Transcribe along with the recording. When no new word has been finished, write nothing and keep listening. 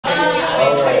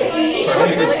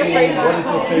All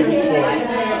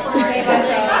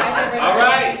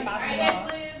right.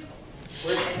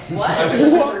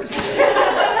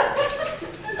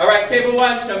 All right, table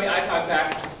 1, show me eye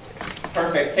contact.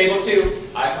 Perfect. Table 2,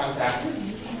 eye contact.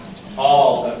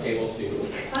 All of table 2.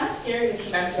 I'm scared.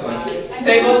 Excellent.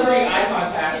 Table 3, eye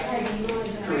contact.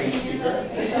 Green speaker.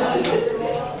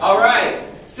 All right.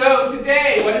 So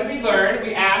today, what did we learn?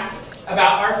 We asked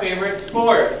about our favorite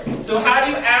sports. So how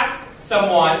do you ask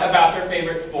someone about their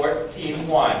favorite sport? Team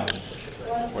 1.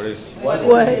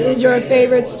 What is your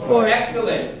favorite sport?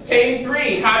 Excellent. Team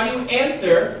 3, how do you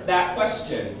answer that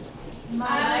question?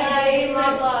 My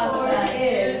favorite sport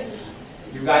is.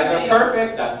 You guys are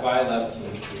perfect. That's why I love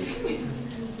Team 3.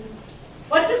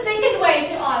 What's the second way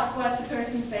to ask what's a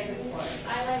person's favorite sport?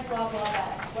 I like blah blah blah.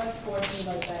 What sport do you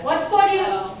like better? What sport do you?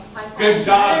 Good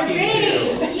job,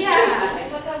 Team 2.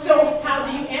 Yeah. So how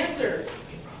do you answer?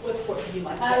 What sport do you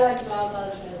like best? I like blah blah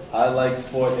blah. I like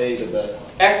sport A the best.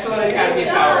 Excellent Academy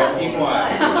Power, Team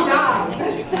 1. Good job.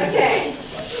 Okay.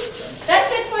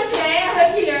 That's it for today. I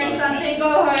hope you learned something. Go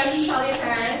home and tell your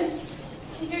parents.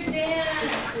 Teacher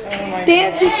dance.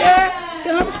 Dance teacher,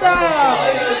 come stop.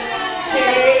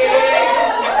 Hey.